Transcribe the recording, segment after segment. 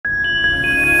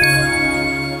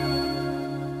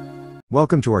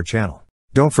Welcome to our channel.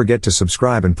 Don't forget to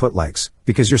subscribe and put likes,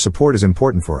 because your support is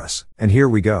important for us. And here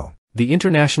we go. The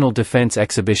International Defence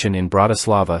Exhibition in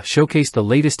Bratislava showcased the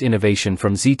latest innovation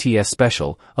from ZTS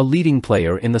Špecial, a leading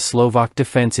player in the Slovak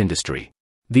defence industry.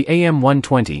 The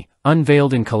AM120,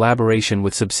 unveiled in collaboration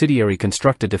with subsidiary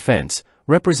Konstrukta Defence,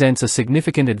 represents a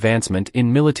significant advancement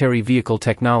in military vehicle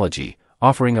technology,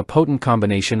 offering a potent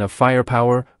combination of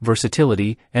firepower,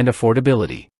 versatility, and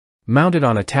affordability. Mounted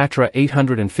on a Tatra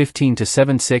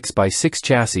 815-76x6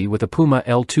 chassis with a Puma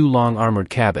L2 long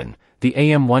armored cabin, the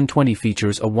AM120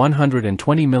 features a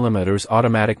 120mm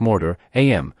automatic mortar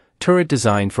 (AM) turret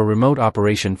designed for remote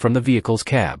operation from the vehicle's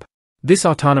cab. This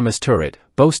autonomous turret,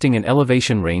 boasting an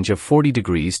elevation range of 40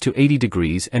 degrees to 80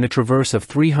 degrees and a traverse of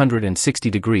 360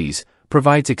 degrees,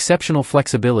 provides exceptional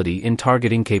flexibility in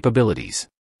targeting capabilities.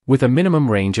 With a minimum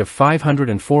range of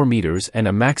 504 meters and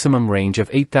a maximum range of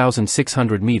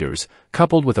 8,600 meters,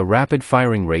 coupled with a rapid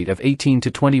firing rate of 18 to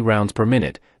 20 rounds per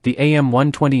minute, the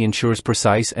AM120 ensures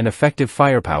precise and effective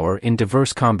firepower in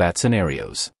diverse combat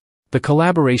scenarios. The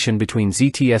collaboration between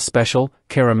ZTS Špecial,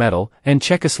 Karametal, and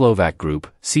Czechoslovak Group,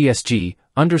 CSG,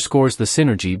 underscores the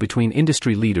synergy between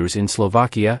industry leaders in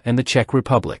Slovakia and the Czech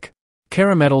Republic.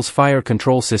 Karametal's fire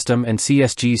control system and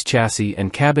CSG's chassis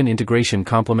and cabin integration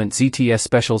complement ZTS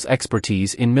Špecial's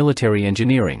expertise in military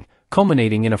engineering,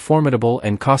 culminating in a formidable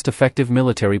and cost-effective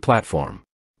military platform.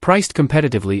 Priced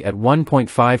competitively at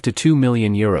 1.5 to 2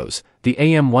 million euros, the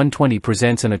AM120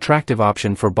 presents an attractive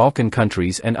option for Balkan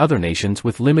countries and other nations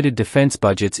with limited defense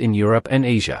budgets in Europe and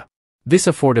Asia. This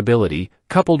affordability,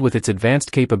 coupled with its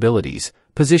advanced capabilities,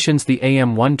 positions the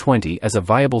AM120 as a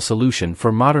viable solution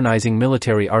for modernizing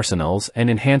military arsenals and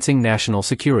enhancing national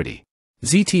security.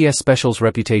 ZTS Špecial's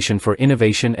reputation for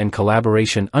innovation and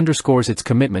collaboration underscores its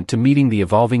commitment to meeting the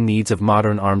evolving needs of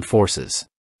modern armed forces.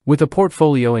 With a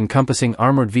portfolio encompassing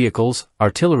armored vehicles,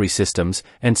 artillery systems,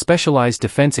 and specialized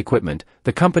defense equipment,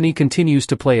 the company continues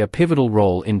to play a pivotal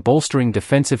role in bolstering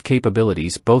defensive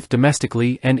capabilities both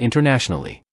domestically and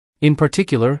internationally. In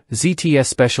particular,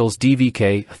 ZTS Špecial's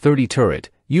DVK-30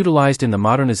 turret, utilized in the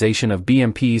modernization of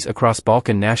BMPs across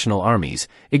Balkan national armies,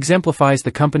 exemplifies the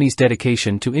company's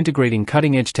dedication to integrating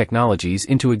cutting-edge technologies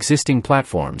into existing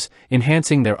platforms,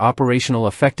 enhancing their operational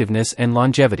effectiveness and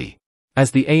longevity. As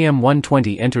the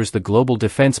AM120 enters the global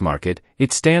defense market,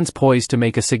 it stands poised to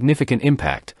make a significant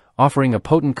impact, offering a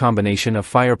potent combination of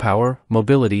firepower,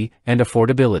 mobility, and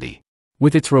affordability.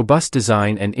 With its robust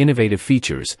design and innovative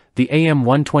features, the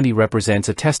AM120 represents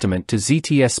a testament to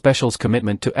ZTS Špecial's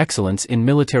commitment to excellence in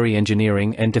military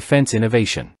engineering and defense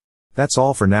innovation. That's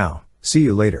all for now. See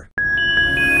you later.